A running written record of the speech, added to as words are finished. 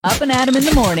Up and Adam in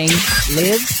the Morning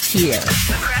lives here.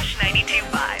 The Crush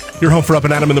 92.5. You're home for Up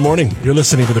and Adam in the Morning. You're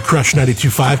listening to the Crush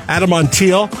 92.5. Adam on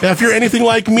Teal. Now, if you're anything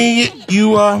like me,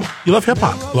 you love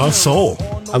hip-hop, love soul.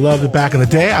 I loved it back in the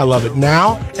day. I love it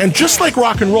now. And just like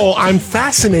rock and roll, I'm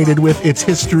fascinated with its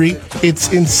history,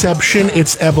 its inception,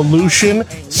 its evolution.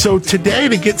 So today,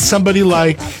 to get somebody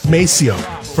like Maseo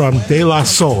from De La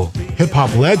Soul,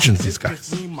 hip-hop legends, these guys,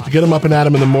 to get them up and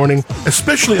Adam in the morning,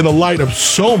 especially in the light of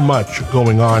so much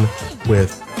going on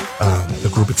with the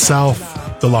group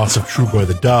itself, the loss of Trugoy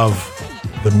the Dove,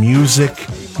 the music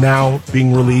now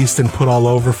being released and put all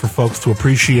over for folks to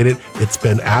appreciate it. It's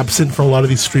been absent from a lot of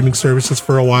these streaming services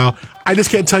for a while. I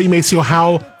just can't tell you, Maseo,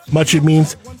 how much it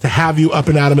means to have you up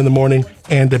and Adam in the morning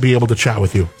and to be able to chat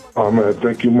with you. Oh, man,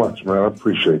 thank you much, man. I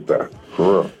appreciate that.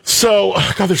 For real. So,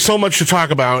 God, there's so much to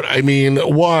talk about. I mean,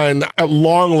 one, at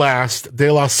long last,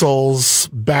 De La Soul's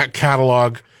back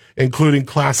catalog, including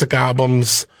classic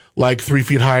albums like 3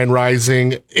 Feet High and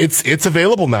Rising, it's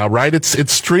available now, right?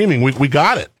 It's streaming. We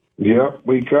got it. Yep,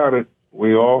 we got it.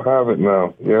 We all have it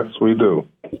now. Yes, we do.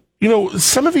 You know,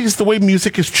 some of these, the way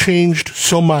music has changed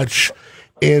so much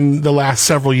in the last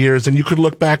several years, and you could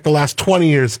look back the last 20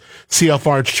 years, see how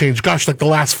far it's changed. Gosh, like the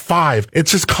last 5.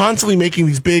 It's just constantly making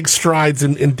these big strides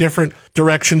in different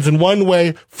directions. In one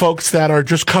way, folks that are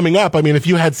just coming up, I mean, if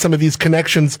you had some of these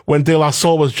connections when De La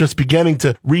Soul was just beginning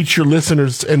to reach your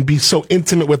listeners and be so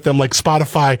intimate with them, like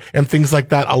Spotify and things like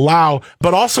that allow,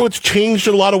 but also it's changed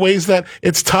in a lot of ways that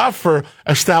it's tough for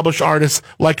established artists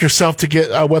like yourself to get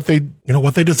what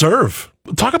they deserve.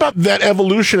 Talk about that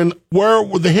evolution and where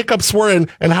the hiccups were and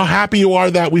how happy you are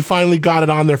that we finally got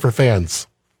it on there for fans.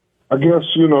 I guess,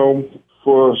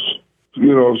 for,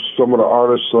 some of the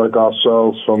artists like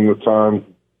ourselves from the time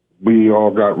we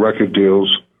all got record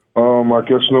deals, I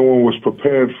guess no one was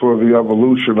prepared for the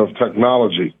evolution of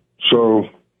technology. So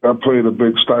that played a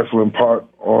big stifling part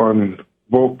on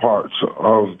both parts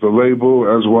of the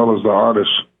label as well as the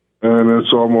artist. And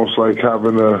it's almost like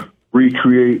having to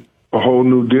recreate a whole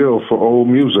new deal for old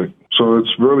music. So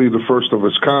it's really the first of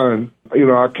its kind.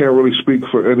 I can't really speak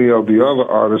for any of the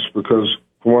other artists because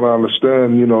from what I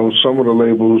understand, some of the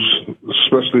labels,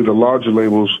 especially the larger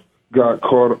labels, got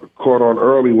caught on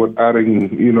early with adding,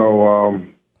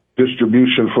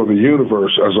 distribution for the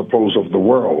universe as opposed to the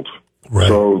world. Right.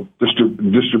 So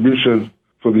distribution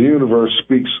for the universe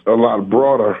speaks a lot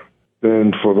broader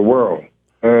than for the world.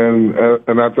 And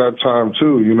at that time,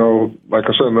 too, like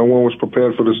I said, no one was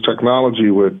prepared for this technology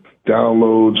with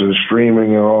downloads and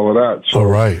streaming and all of that. So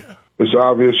right. It's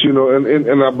obvious,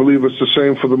 and I believe it's the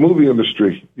same for the movie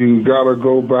industry. You got to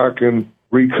go back and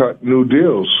recut new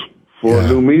deals for a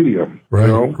new medium. Right,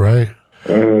 right.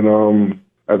 And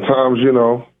at times,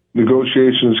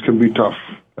 negotiations can be tough.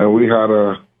 And we had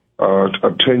a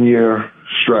 10-year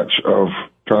stretch of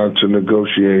trying to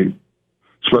negotiate,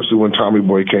 especially when Tommy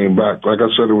Boy came back. Like I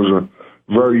said, it was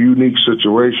a very unique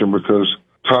situation because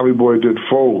Tommy Boy did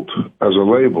fold as a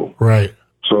label. Right.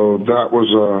 So that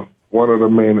was one of the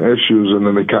main issues, and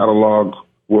then the catalog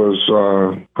was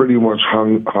pretty much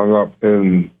hung up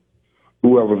in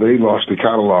whoever they lost the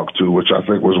catalog to, which I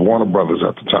think was Warner Brothers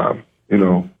at the time,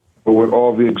 But with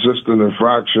all the existing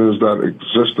infractions that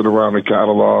existed around the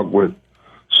catalog with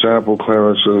sample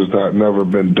clearances that never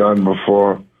been done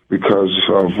before, because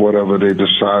of whatever they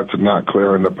decide to not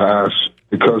clear in the past,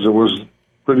 because it was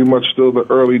pretty much still the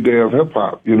early day of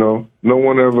hip-hop, No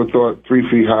one ever thought 3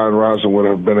 Feet High and Rising would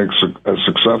have been as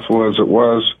successful as it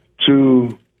was.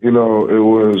 2, it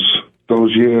was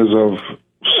those years of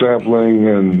sampling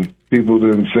and people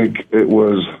didn't think it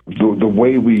was, the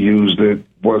way we used it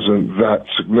wasn't that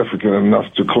significant enough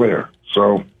to clear.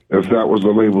 So if that was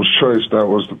the label's choice, that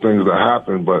was the things that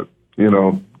happened, but,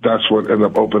 that's what ended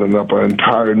up opening up an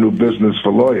entire new business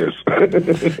for lawyers.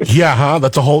 Yeah,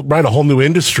 that's a whole new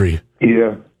industry.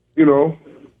 Yeah.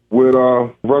 With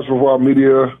Reservoir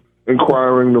Media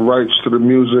acquiring the rights to the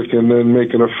music and then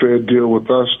making a fair deal with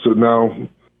us to now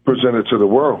present it to the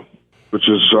world, which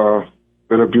has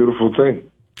been a beautiful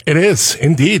thing. It is,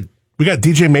 indeed. We got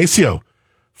DJ Maseo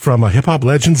from Hip Hop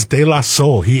Legends De La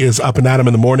Soul. He is up and Adam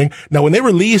in the morning. Now, when they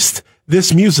released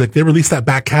this music, they released that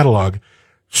back catalog,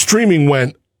 streaming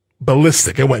went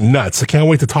ballistic. It went nuts. I can't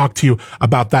wait to talk to you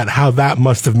about that, how that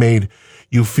must have made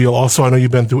you feel. Also, I know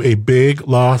you've been through a big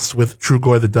loss with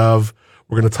Trugoy the Dove.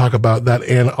 We're going to talk about that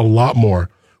and a lot more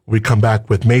when we come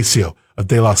back with Maseo of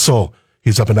De La Soul.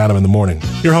 He's Up and Adam in the morning.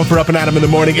 You're home for Up and Adam in the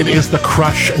morning. It is the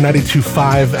Crush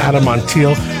 92.5. Adam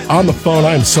Montiel on the phone.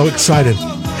 I am so excited.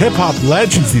 Hip-hop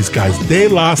legends, these guys. De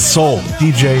La Soul.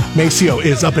 DJ Maseo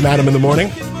is Up and Adam in the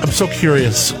morning. I'm so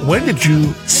curious. When did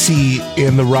you see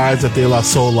in the rise of De La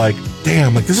Soul, like,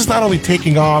 damn, like this is not only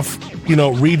taking off,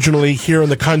 regionally here in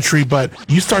the country, but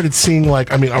you started seeing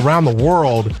around the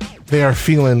world, they are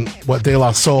feeling what De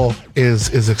La Soul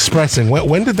is expressing.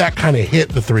 When did that kind of hit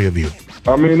the three of you?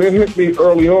 I mean, it hit me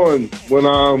early on when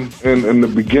in the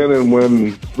beginning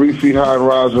when 3 Feet High and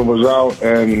Rising was out,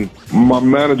 and my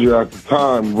manager at the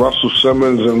time, Russell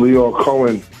Simmons and Leo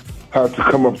Cohen, had to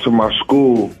come up to my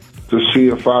school to see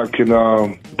if I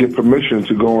can get permission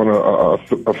to go on a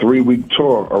 3-week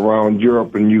tour around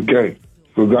Europe and UK.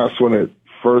 So that's when it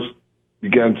first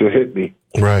began to hit me.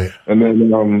 Right. And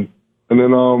then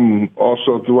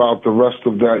also throughout the rest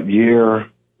of that year,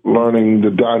 learning the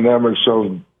dynamics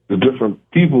of the different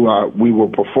people we were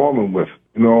performing with.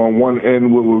 On one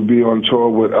end, we would be on tour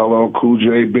with LL Cool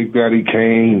J, Big Daddy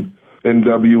Kane,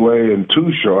 NWA, and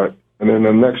Too Short. And then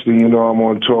the next thing you know, I'm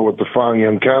on tour with the Fine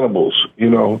Young Cannibals,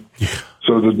 So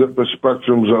the different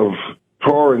spectrums of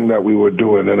touring that we were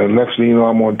doing. And the next thing you know,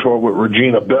 I'm on tour with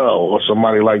Regina Bell or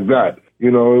somebody like that.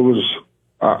 It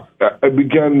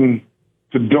began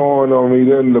to dawn on me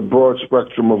then the broad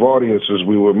spectrum of audiences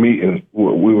we were meeting,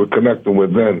 we were connecting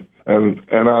with then. And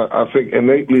I think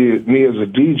innately, me as a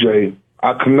DJ,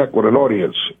 I connect with an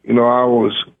audience. I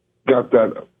always got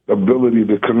that ability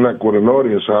to connect with an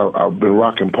audience. I've been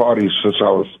rocking parties since I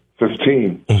was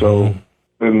 15, so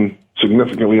been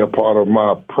significantly a part of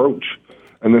my approach.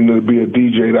 And then to be a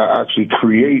DJ that actually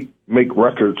make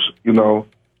records,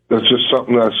 that's just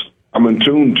something I'm in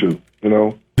tune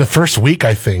to, The first week,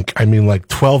 I think,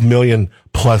 12 million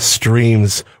plus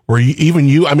streams where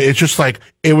it's just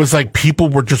it was like people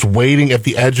were just waiting at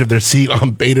the edge of their seat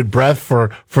on bated breath for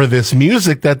this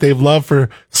music that they've loved for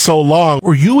so long.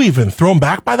 Were you even thrown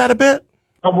back by that a bit?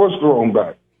 I was thrown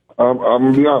back. I'm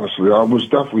going to be honest with you. I was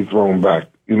definitely thrown back,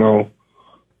 to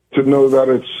know that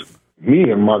it's me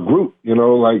and my group,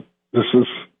 this is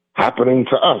happening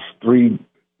to us. Three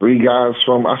guys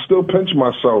I still pinch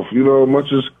myself, as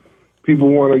much as people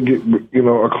want to get,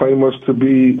 acclaim us to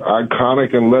be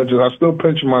iconic and legend. I still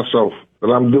pinch myself that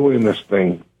I'm doing this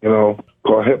thing,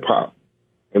 called hip hop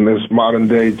in this modern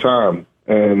day time.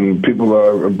 And people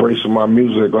are embracing my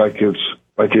music like it's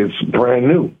brand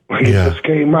new. It just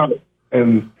came out.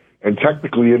 And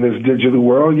technically in this digital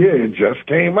world, it just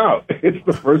came out. It's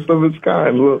the first of its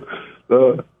kind. Look,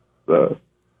 the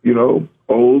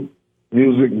old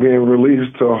music being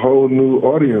released to a whole new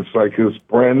audience, like it's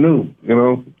brand new,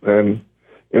 and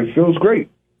it feels great.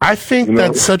 I think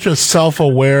that's such a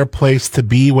self-aware place to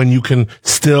be when you can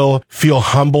still feel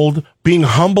humbled. Being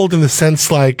humbled in the sense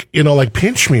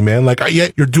pinch me, man.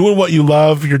 You're doing what you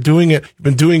love. You're doing it. You've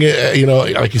been doing it,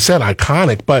 like you said,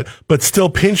 iconic, but still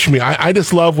pinch me. I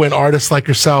just love when artists like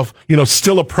yourself,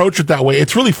 still approach it that way.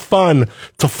 It's really fun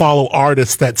to follow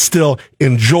artists that still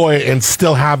enjoy it and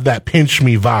still have that pinch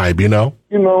me vibe,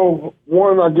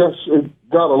 One, I guess it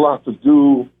got a lot to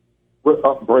do with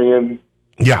upbringing.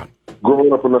 Yeah.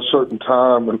 Growing up in a certain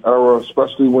time and era,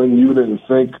 especially when you didn't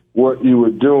think what you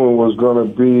were doing was going to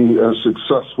be as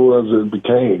successful as it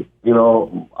became.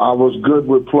 I was good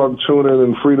with plug tuning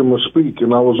and freedom of speak,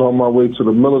 and I was on my way to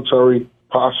the military.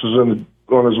 Posh was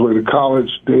on his way to college.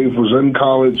 Dave was in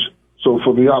college. So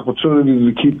for the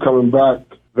opportunity to keep coming back,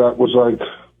 that was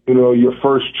your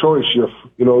first choice, your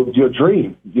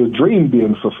dream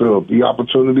being fulfilled. The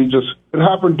opportunity it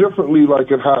happened differently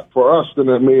for us than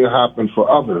it may have happened for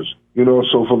others.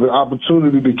 So for the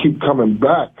opportunity to keep coming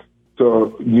back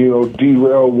to,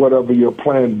 derail whatever your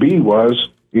plan B was,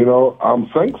 I'm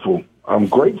thankful. I'm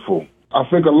grateful. I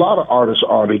think a lot of artists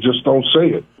they just don't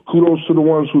say it. Kudos to the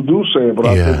ones who do say it, but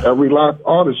I think every last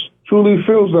artist truly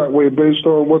feels that way based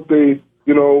on what they,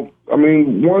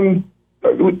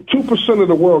 2% of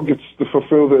the world gets to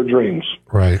fulfill their dreams.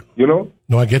 Right. No,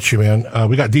 I get you, man.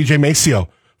 We got DJ Maseo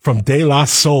from De La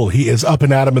Soul. He is up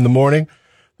and at 'em in the morning.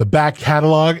 The back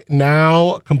catalog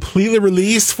now completely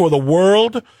released for the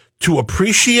world to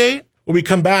appreciate. When we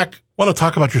come back, I want to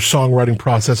talk about your songwriting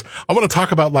process. I want to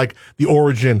talk about the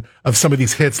origin of some of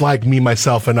these hits like Me,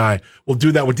 Myself, and I. We'll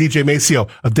do that with DJ Maseo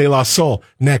of De La Soul.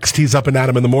 Next, he's up and at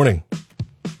 'em in the morning.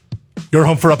 You're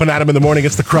home for Up and At 'em in the morning.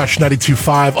 It's the Crush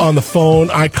 92.5 on the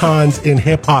phone. Icons in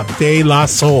hip hop. De La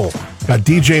Soul. Got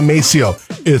DJ Maseo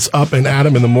is Up and At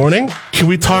 'em in the morning. Can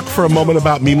we talk for a moment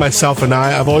about Me, Myself, and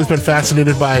I? I've always been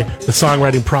fascinated by the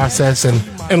songwriting process. And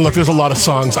look, there's a lot of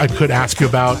songs I could ask you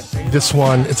about. This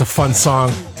one, it's a fun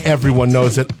song. Everyone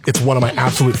knows it. It's one of my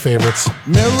absolute favorites.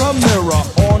 Mirror, mirror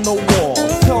on the wall.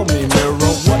 Tell me,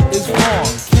 mirror, what is wrong?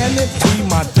 Can it be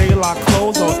my De La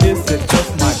clothes or is it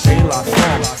just my De La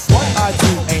song? What I do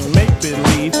ain't make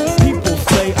believe. People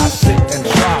say I sit and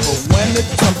try, but when it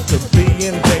comes to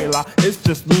being De La, it's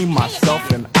just me, myself,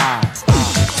 and I.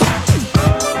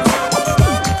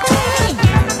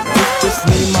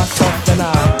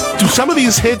 some of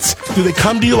these hits, do they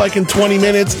come to you like in 20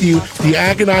 minutes? Do you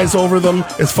agonize over them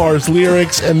as far as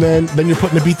lyrics, and then you're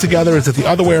putting the beat together? Is it the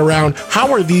other way around?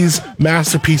 How are these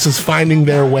masterpieces finding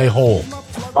their way whole?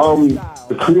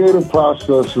 The creative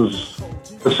process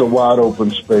it's a wide open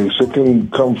space. It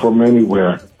can come from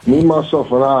anywhere. Me,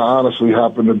 myself, and I honestly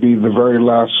happen to be the very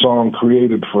last song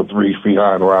created for 3 Feet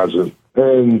High and Rising.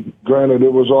 And granted,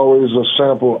 it was always a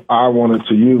sample I wanted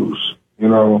to use. You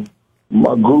know,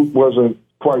 my group wasn't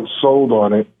quite sold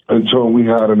on it until we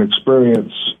had an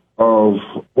experience of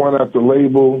one at the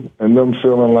label and them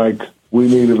feeling like we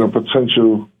needed a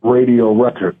potential radio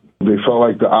record. They felt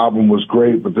like the album was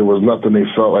great, but there was nothing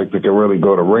they felt like they could really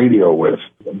go to radio with,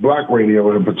 black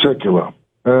radio in particular.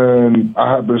 And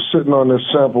I had been sitting on this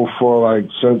sample for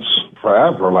since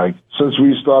forever, since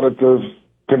we started to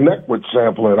connect with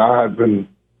sampling. I had been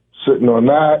sitting on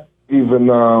that, even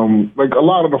a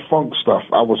lot of the funk stuff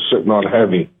I was sitting on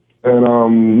heavy.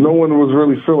 And no one was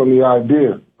really feeling the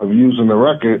idea of using the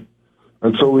record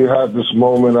until we had this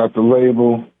moment at the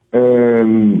label.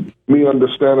 And me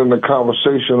understanding the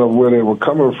conversation of where they were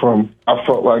coming from, I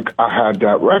felt like I had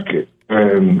that record.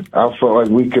 And I felt like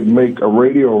we could make a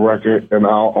radio record in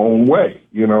our own way,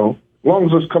 you know. As long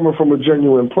as it's coming from a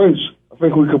genuine place, I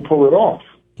think we could pull it off,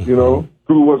 you know.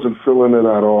 Drew wasn't feeling it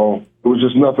at all. It was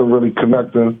just nothing really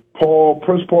connecting.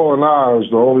 Prince Paul and I was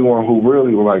the only one who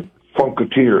really were like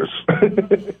funketeers.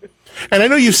 And I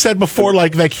know you said before,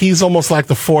 like he's almost like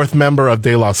the fourth member of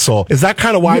De La Soul. Is that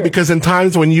kind of why? Yeah. Because in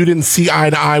times when you didn't see eye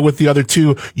to eye with the other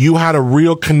two, you had a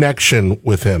real connection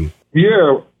with him.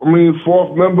 Yeah, I mean,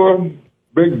 fourth member,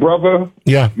 big brother,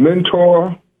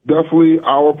 mentor, definitely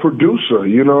our producer.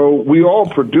 You know, we all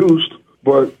produced,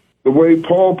 but the way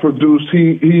Paul produced,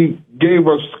 he gave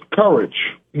us courage.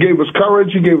 He gave us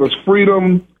courage. He gave us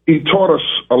freedom. He taught us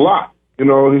a lot. You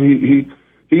know,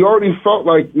 he already felt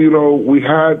like, you know, we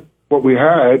had what we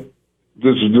had.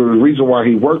 This is the reason why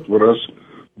he worked with us.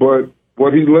 But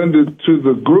what he lended to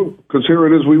the group, because here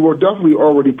it is, we were definitely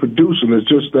already producing. It's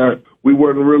just that we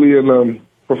weren't really in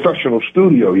a professional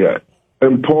studio yet.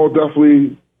 And Paul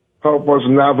definitely helped us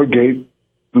navigate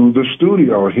through the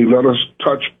studio. He let us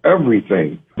touch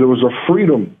everything. There was a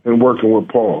freedom in working with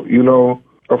Paul, you know,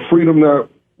 a freedom that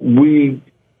we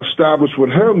established with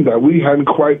him that we hadn't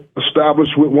quite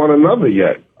established with one another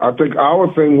yet. I think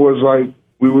our thing was like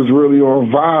we was really on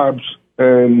vibes,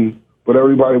 but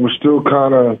everybody was still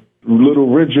kind of a little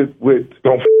rigid with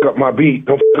don't f*** up my beat,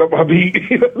 don't f*** up my beat,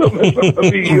 don't f*** up my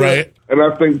beat. Right. And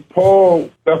I think Paul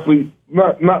definitely,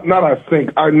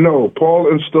 I know,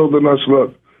 Paul instilled in us,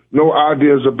 look, no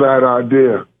idea is a bad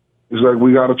idea. He's like,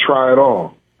 we got to try it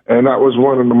all. And that was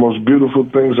one of the most beautiful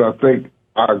things I think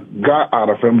I got out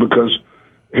of him, because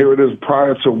here it is,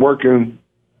 prior to working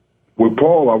with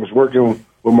Paul, I was working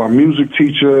with my music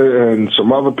teacher and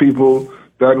some other people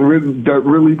that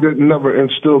really didn't never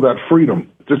instill that freedom.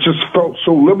 It just felt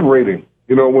so liberating,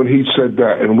 you know, when he said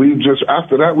that. And we just,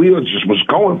 after that, we just was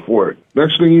going for it.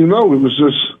 Next thing you know, it was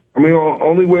just, I mean,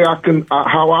 only way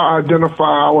how I identify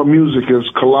our music is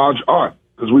collage art,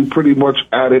 because we pretty much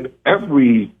added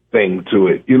everything to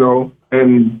it, you know.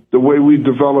 And the way we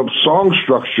developed song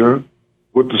structure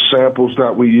with the samples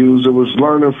that we use, it was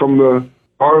learning from the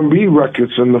R&B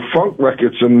records and the funk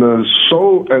records and the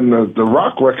soul and the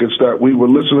rock records that we were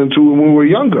listening to when we were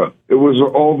younger. It was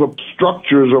all the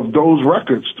structures of those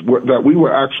records that we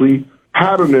were actually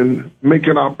patterning,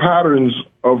 making our patterns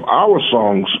of our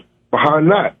songs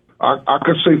behind that. I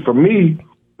could say for me,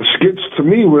 the skits to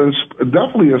me were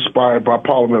definitely inspired by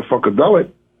Parliament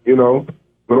Funkadelic, you know,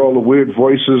 with all the weird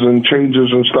voices and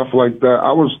changes and stuff like that.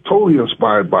 I was totally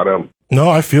inspired by them. No,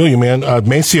 I feel you, man.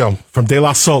 Maseo from De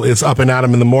La Soul is up and at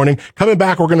 'em in the morning. Coming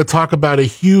back, we're going to talk about a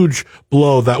huge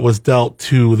blow that was dealt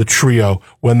to the trio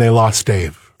when they lost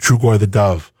Dave. Trugoy the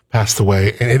Dove passed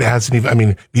away, and it hasn't even, I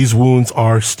mean, these wounds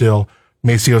are still.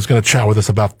 Maseo is going to chat with us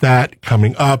about that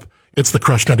coming up. It's the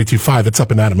Crush 92.5. It's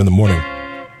up and at 'em in the morning.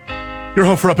 You're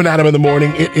home for Up and At 'em in the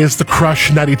morning. It is the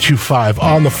Crush 92.5.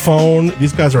 On the phone,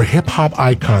 these guys are hip-hop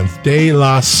icons. De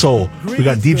La Soul. We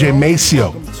got DJ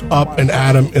Maseo up and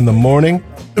at 'em in the morning.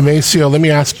 Maseo, let me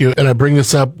ask you, and I bring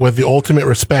this up with the ultimate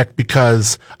respect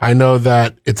because I know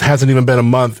that it hasn't even been a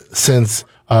month since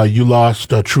you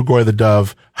lost Trugoy the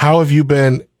Dove. How have you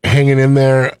been hanging in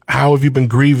there? How have you been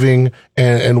grieving?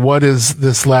 And what has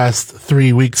this last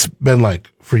 3 weeks been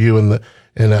like for you and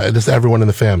just everyone in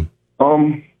the fam?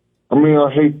 I mean,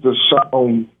 I hate to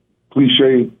sound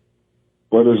cliche,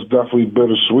 but it's definitely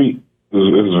bittersweet.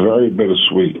 It's very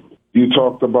bittersweet. You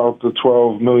talked about the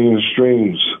 12 million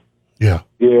streams. Yeah.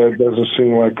 Yeah, it doesn't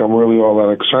seem like I'm really all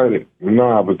that excited.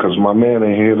 Nah, because my man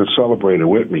ain't here to celebrate it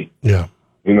with me. Yeah.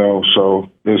 You know, so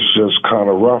it's just kind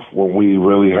of rough when we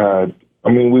really had,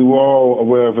 I mean, we were all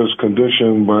aware of his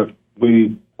condition, but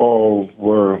we all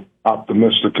were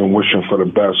optimistic and wishing for the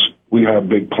best. We had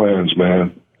big plans,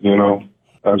 man. You know,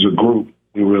 as a group,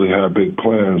 we really had big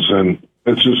plans, and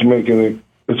it's just making it,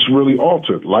 it's really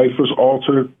altered. Life is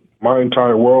altered. My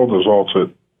entire world is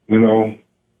altered. You know,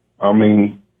 I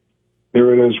mean,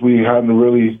 here it is. We hadn't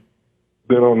really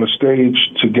been on the stage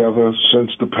together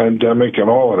since the pandemic and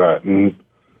all of that.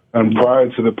 And prior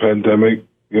to the pandemic,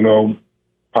 you know,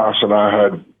 Paz and I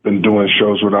had been doing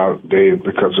shows without Dave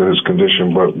because of his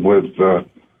condition, but with the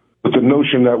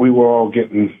notion that we were all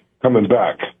coming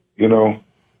back, you know,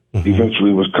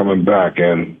 eventually was coming back.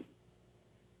 And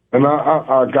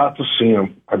I got to see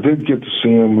him. I did get to see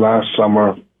him last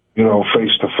summer, you know,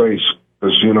 face to face,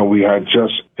 because, you know, we had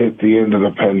just hit the end of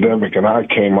the pandemic, and I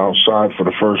came outside for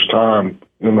the first time,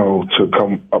 you know, to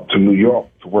come up to New York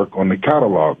to work on the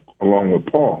catalog along with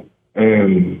Paul.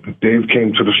 And Dave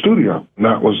came to the studio, and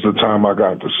that was the time I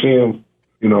got to see him.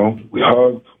 You know, we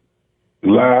hugged,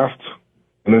 we laughed,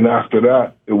 and then after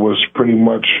that, it was pretty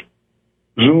much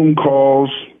Zoom calls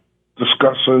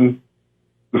discussing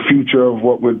the future of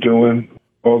what we're doing,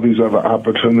 all these other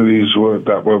opportunities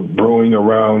that were brewing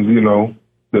around, you know,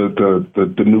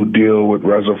 the new deal with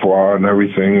Reservoir and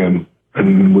everything,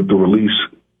 and with the release,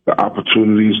 the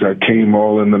opportunities that came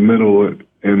all in the middle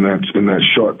in that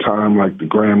short time, like the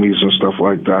Grammys and stuff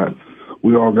like that.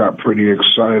 We all got pretty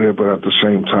excited, but at the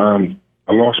same time,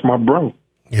 I lost my bro.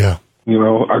 Yeah. You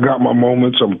know, I got my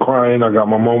moments, I'm crying. I got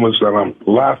my moments that I'm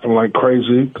laughing like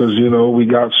crazy because, you know, we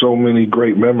got so many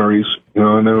great memories, you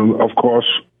know, and then, of course,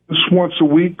 it's once a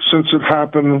week since it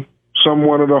happened.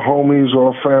 One of the homies or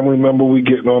a family member, we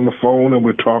getting on the phone and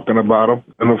we're talking about them.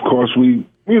 And, of course, we,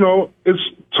 you know, it's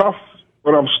tough,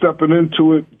 but I'm stepping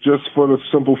into it just for the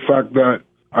simple fact that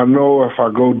I know if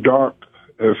I go dark,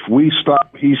 if we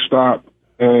stop, he stopped,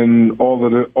 and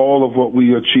all of what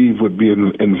we achieve would be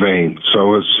in vain.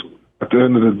 So it's, at the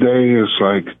end of the day, it's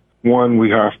like, one, we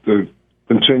have to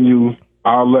continue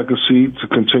our legacy, to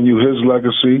continue his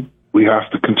legacy. We have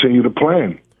to continue the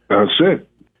plan. That's it.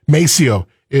 Maseo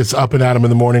is up and at 'em in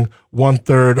the morning,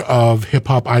 1/3 of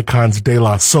hip-hop icons De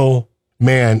La Soul.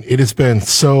 Man, it has been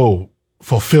so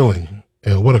fulfilling.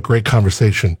 And what a great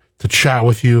conversation to chat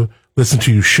with you, listen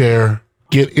to you share,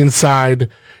 get inside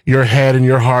your head and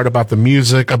your heart about the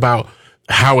music, about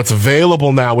how it's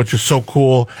available now, which is so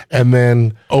cool. And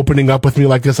then opening up with me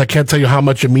like this, I can't tell you how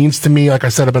much it means to me. Like I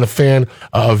said, I've been a fan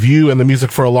of you and the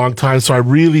music for a long time. So I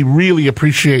really, really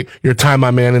appreciate your time,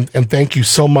 my man. And thank you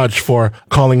so much for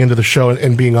calling into the show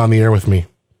and being on the air with me.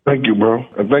 Thank you, bro.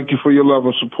 And thank you for your love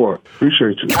and support.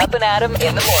 Appreciate you. Up and Adam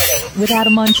in the morning. With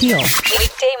Adam Montiel.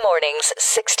 Weekday mornings,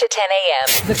 6 to 10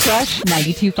 a.m. The Crush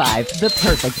 92.5, the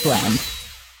perfect blend.